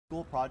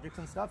school projects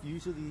and stuff,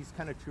 usually these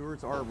kind of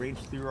tours are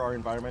arranged through our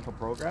environmental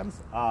programs.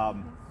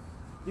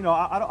 You know,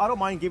 I don't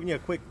mind giving you a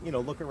quick, you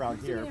know, look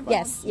around here. But,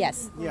 Yes,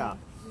 yes. yeah.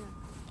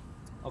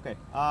 Okay.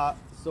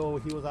 So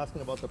he was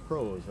asking about the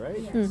pros,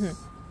 right? Yes. Mm-hmm.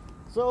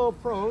 So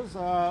pros,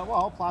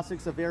 well,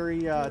 plastic's a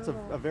very, it's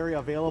a very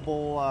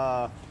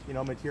available, you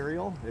know,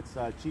 material. It's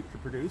cheap to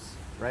produce,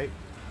 right?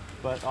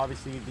 But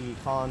obviously the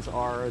cons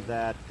are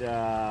that,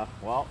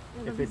 well,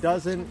 if it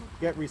doesn't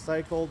get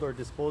recycled or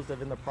disposed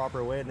of in the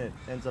proper way and it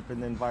ends up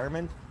in the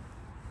environment,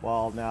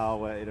 well,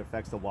 now it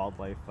affects the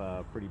wildlife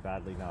pretty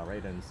badly now,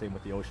 right? And same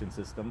with the ocean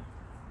system.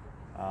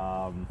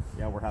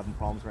 Yeah, we're having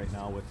problems right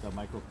now with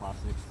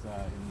microplastics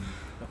in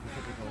the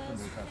Pacific Ocean.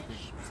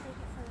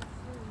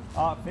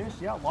 Fish,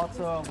 yeah, lots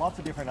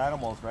of different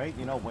animals, right?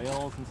 You know,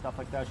 whales and stuff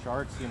like that,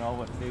 sharks. You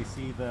know, if they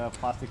see the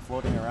plastic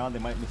floating around, they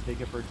might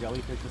mistake it for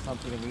jellyfish or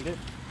something and eat it.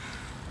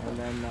 And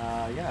then,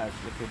 yeah, it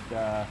could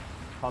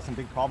cause some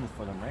big problems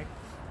for them, right?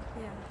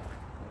 Yeah.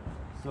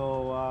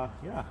 So,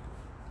 yeah.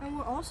 And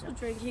we're also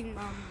drinking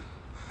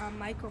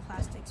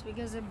microplastics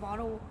because in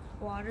bottled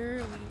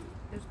water,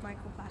 there's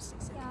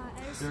microplastics in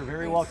it. There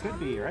very well could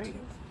be, right?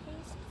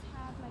 Toothpaste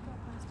have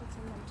microplastics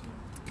in them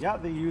too. Yeah,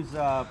 they use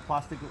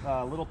plastic,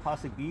 little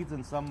plastic beads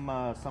in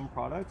some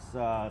products.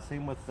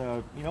 Same with,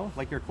 you know,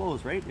 like your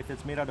clothes, right? If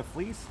it's made out of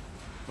fleece,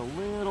 the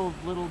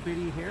little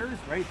bitty hairs,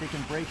 right? They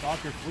can break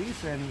off your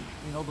fleece, and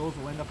you know those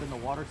will end up in the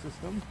water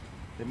system.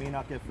 They may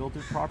not get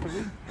filtered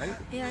properly, right?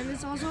 Yeah, and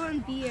it's also in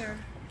beer.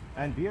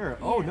 And beer.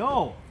 Oh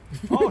no!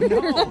 Oh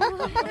no!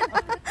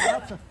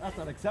 That's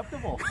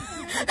unacceptable.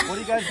 What are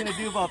you guys gonna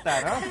do about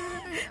that, huh?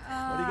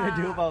 What are you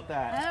gonna do about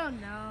that? I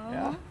don't know.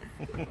 Yeah.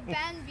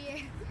 Ban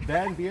beer.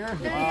 Ban beer?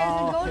 Then you have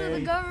to go to the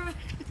Okay. government.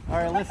 All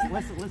right, listen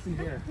here. Listen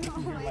here,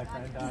 my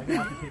friend. I'm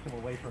gonna have to take them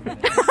away for a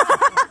minute.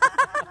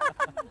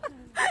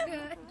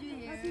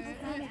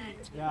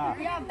 Yeah.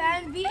 Yeah,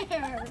 ban beer.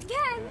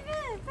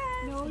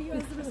 No, you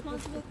as a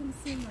responsible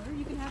consumer,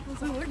 you can have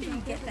those. Where did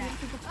you get that?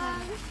 It's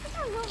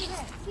all over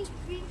there. See,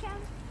 green can?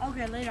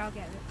 Okay, later I'll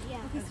get it.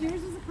 Yeah. Because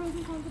yours was the pros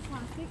and cons of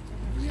plastic.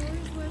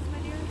 Yours was, my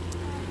dear,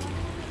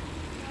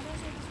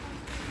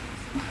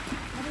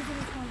 what is a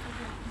responsible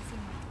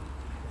consumer?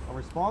 A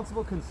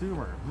responsible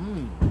consumer.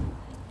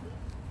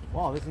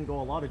 Wow, this can go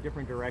a lot of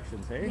different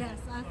directions, hey? Yes,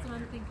 that's what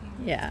I'm thinking.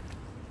 Yeah.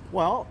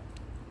 Well,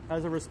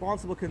 as a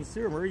responsible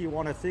consumer, you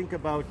want to think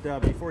about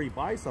before you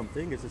buy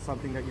something. Is it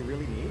something that you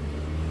really need,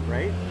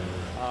 right?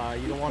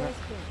 You don't want to.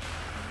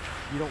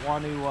 You don't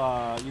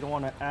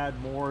want to add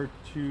more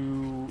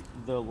to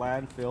the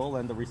landfill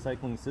and the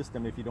recycling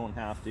system if you don't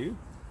have to,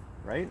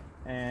 right?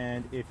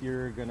 And if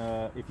you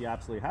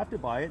absolutely have to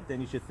buy it, then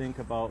you should think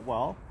about,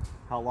 well,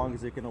 how long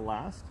is it going to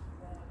last,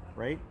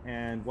 right?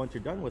 And once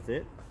you're done with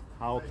it,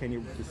 how can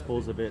you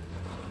dispose of it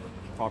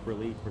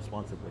properly,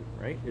 responsibly,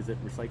 right? Is it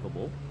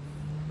recyclable,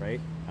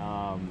 right?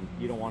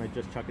 You don't want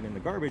to just chuck it in the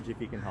garbage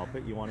if you can help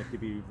it. You want it to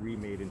be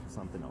remade into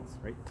something else,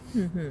 right?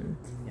 Mm-hmm.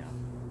 Yeah.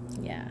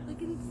 Yeah. Like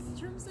in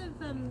terms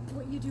of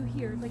what you do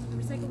here, like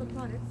recycle the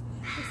products,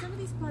 like some of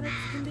these products,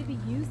 can they be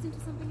used into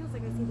something else?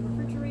 Like I see the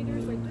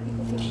refrigerators, like do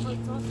people take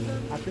parts off of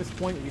them? At this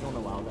point, we don't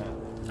allow that.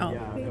 Oh.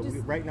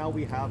 Yeah, right now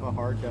we have a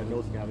hard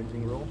no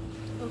scavenging rule.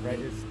 Okay. Right,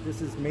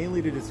 this is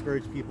mainly to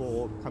discourage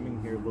people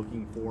coming here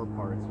looking for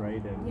parts,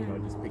 right, and you know,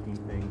 just picking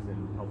things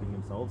and helping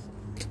themselves.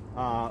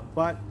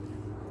 But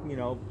you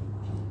know,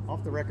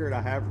 off the record,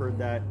 I have heard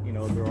that you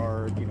know there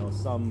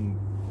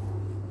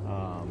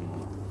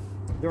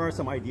are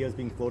some ideas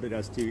being floated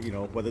as to you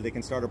know whether they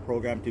can start a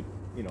program to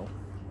you know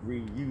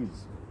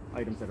reuse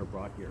items that are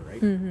brought here,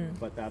 right? Mm-hmm.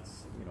 But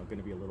that's you know going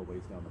to be a little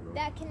ways down the road.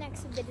 That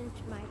connects a bit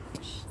into my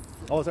question.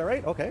 Oh, is that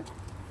right? Okay.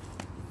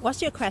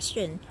 What's your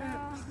question?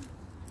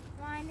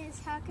 Mine is,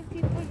 how can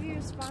people be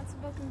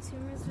responsible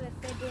consumers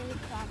with their daily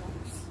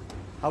products?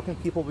 How can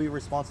people be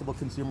responsible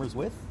consumers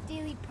with?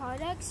 Daily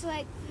products,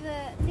 like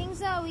the things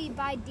that we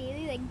buy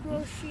daily, like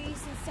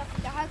groceries and stuff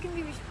like that. How can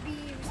we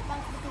be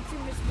responsible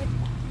consumers with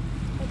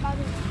like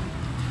other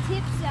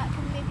tips that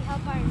can maybe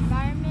help our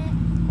environment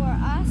or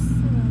us,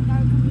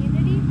 our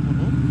community?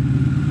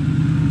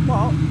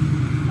 Well,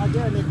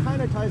 again, it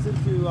kind of ties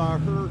into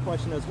her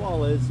question as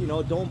well. Is you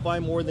know, don't buy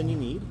more than you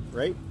need,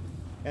 right?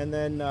 And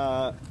then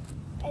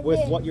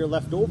with what you're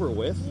left over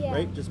with,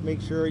 right? Just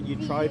make sure you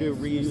try to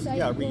reuse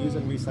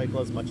and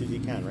recycle as much as you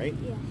can, right?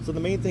 Yeah. So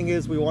the main thing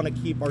is we want to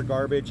keep our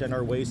garbage and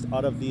our waste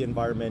out of the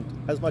environment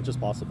as much as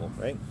possible,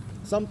 right?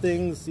 Some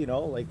things, you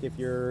know, like if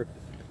you're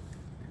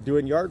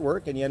doing yard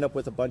work and you end up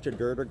with a bunch of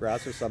dirt or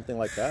grass or something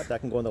like that, that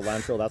can go in the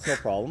landfill. That's no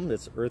problem.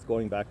 It's earth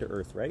going back to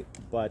earth, right?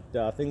 But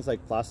things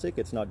like plastic,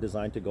 it's not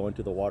designed to go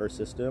into the water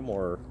system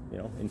or, you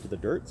know, into the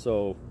dirt.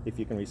 So if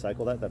you can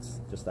recycle that,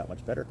 that's just that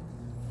much better.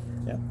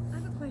 Yeah. I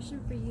have a question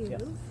for you. Yeah.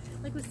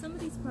 Like with some of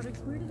these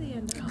products, where do they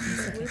end up?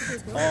 Where do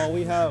they go? Oh,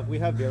 we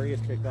have various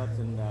pickups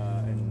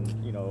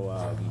and you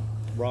know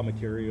raw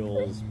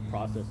materials,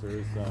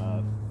 processors.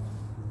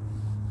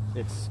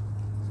 It's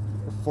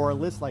for a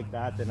list like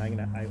that, then I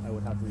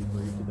would have to refer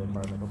you to the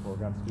environmental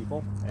programs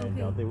people, and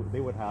they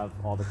would have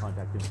all the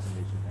contact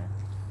information there.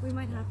 We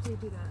might have to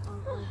do that.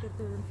 I'll get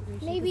their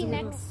information. Maybe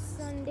next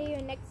Sunday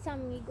next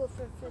time we go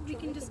for a field We trip,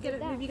 can just do get it.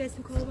 that. Maybe you guys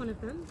can call one of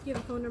them. Do you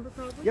have a phone number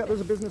probably? Yeah,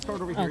 there's a business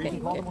card over here. Okay, You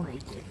can call good. them on the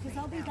weekly.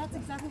 Because that's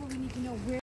exactly what we need to know. Where